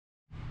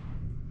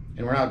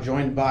And we're now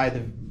joined by the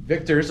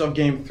victors of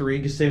Game 3,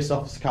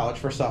 Gustavus College.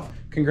 First off,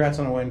 congrats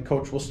on a win.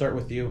 Coach, we'll start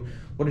with you.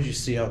 What did you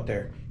see out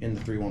there in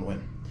the 3-1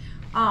 win?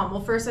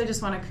 Well, first I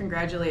just want to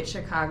congratulate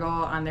Chicago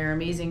on their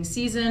amazing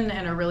season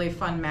and a really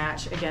fun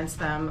match against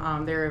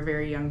them. They're a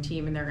very young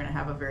team and they're going to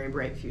have a very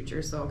bright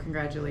future, so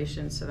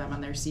congratulations to them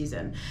on their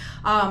season.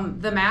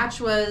 The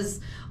match was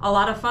a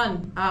lot of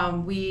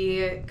fun.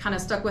 We kind of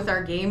stuck with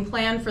our game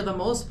plan for the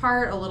most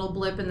part, a little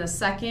blip in the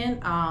second,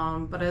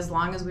 but as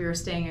long as we were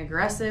staying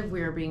aggressive,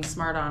 we were being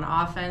smart on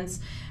offense,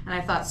 and I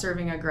thought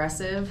serving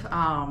aggressive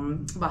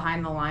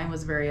behind the line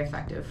was very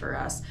effective for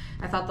us.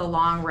 I thought the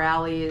long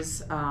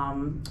rallies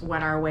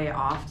went our way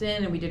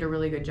often, and we did a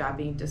really good job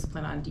being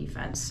disciplined on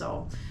defense.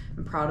 So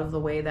I'm proud of the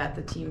way that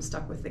the team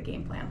stuck with the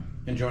game plan.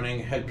 And joining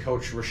head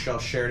coach Rochelle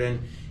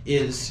Sheridan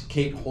is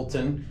Kate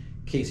Holton.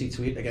 Casey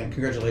Tweet, again,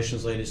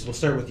 congratulations, ladies. We'll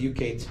start with you,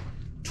 Kate.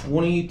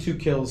 22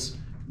 kills,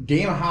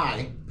 game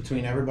high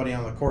between everybody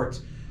on the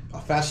court.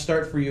 A fast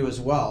start for you as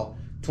well.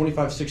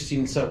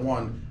 25-16 set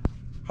 1.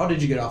 How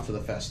did you get off to the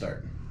fast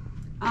start?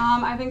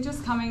 I think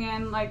just coming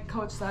in, like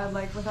Coach said,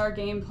 like with our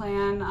game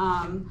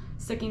plan,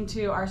 sticking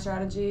to our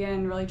strategy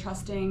and really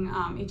trusting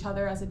each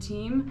other as a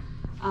team.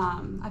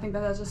 I think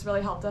that has just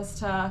really helped us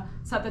to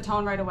set the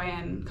tone right away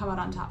and come out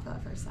on top for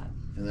that first set.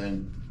 And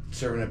then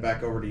serving it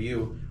back over to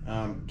you,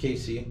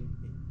 Casey.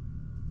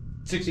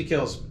 60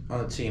 kills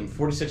on the team,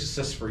 46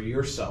 assists for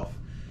yourself.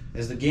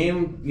 As the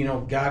game,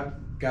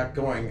 got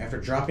going after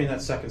dropping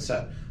that second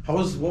set, what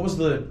was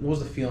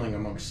the feeling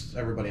amongst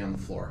everybody on the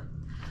floor?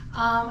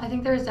 I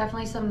think there was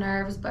definitely some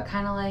nerves, but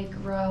kind of like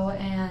Ro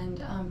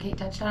and Kate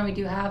touched on, we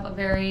do have a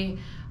very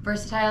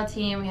versatile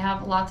team. We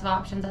have lots of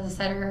options as a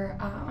setter.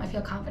 I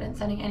feel confident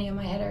setting any of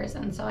my hitters,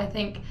 and so I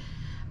think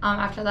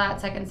after that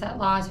second set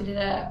loss,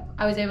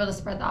 I was able to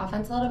spread the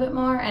offense a little bit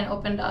more and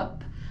opened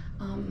up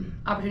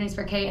opportunities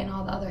for Kate and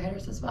all the other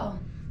hitters as well.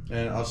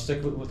 And I'll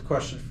stick with the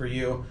question for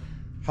you.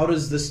 How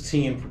does this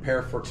team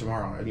prepare for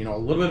tomorrow? A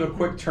little bit of a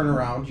quick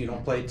turnaround. You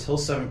don't play till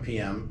 7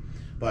 p.m.,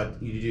 but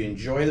do you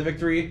enjoy the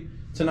victory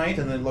tonight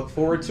and then look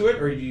forward to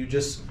it, or do you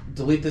just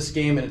delete this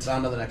game and it's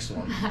on to the next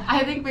one?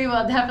 I think we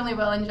definitely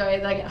will enjoy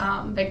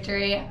the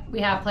victory. We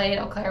have played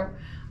Eau Claire,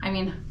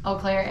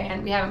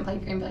 and we haven't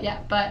played Greenville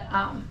yet, but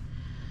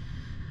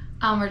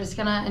we're just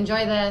gonna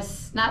enjoy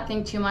this, not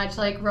think too much.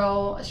 Like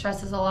Ro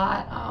stresses a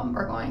lot.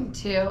 We're going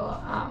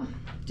to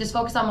just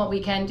focus on what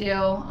we can do,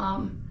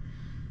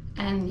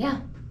 and yeah.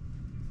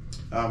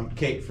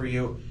 Kate, for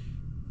you,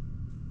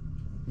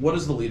 what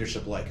is the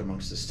leadership like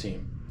amongst this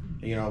team?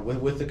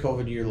 With the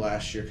COVID year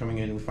last year coming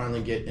in, we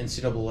finally get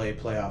NCAA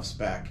playoffs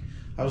back.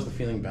 How's the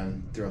feeling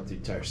been throughout the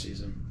entire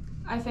season?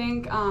 I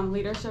think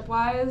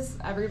leadership-wise,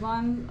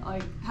 everyone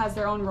has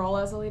their own role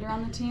as a leader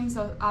on the team.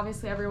 So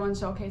obviously everyone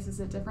showcases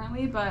it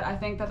differently, but I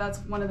think that's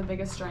one of the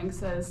biggest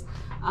strengths is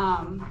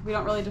we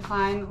don't really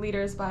define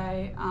leaders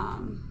by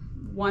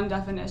one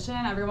definition.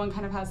 Everyone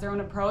kind of has their own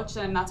approach,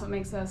 and that's what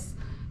makes us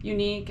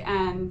unique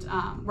and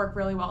work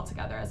really well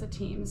together as a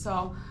team.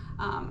 So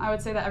I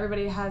would say that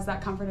everybody has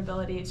that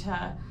comfortability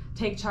to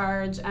take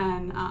charge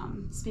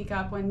and speak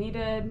up when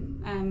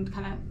needed and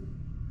kind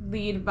of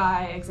lead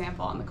by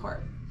example on the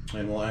court.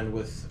 And we'll end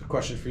with a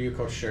question for you,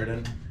 Coach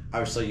Sheridan.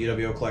 Obviously,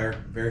 UW-Eau Claire,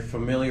 very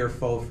familiar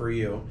foe for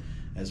you,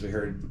 as we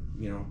heard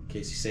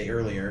Casey say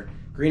earlier.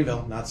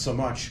 Greenville, not so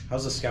much.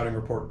 How's the scouting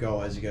report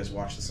go as you guys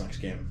watch this next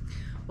game?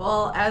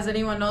 Well, as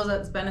anyone knows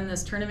that's been in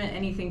this tournament,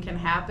 anything can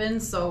happen.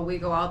 So we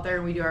go out there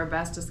and we do our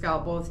best to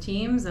scout both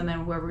teams, and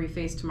then whoever we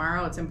face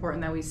tomorrow, it's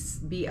important that we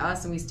be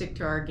us and we stick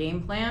to our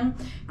game plan,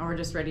 and we're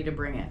just ready to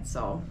bring it.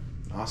 So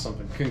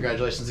awesome.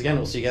 Congratulations again.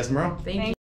 We'll see you guys tomorrow. Thank you.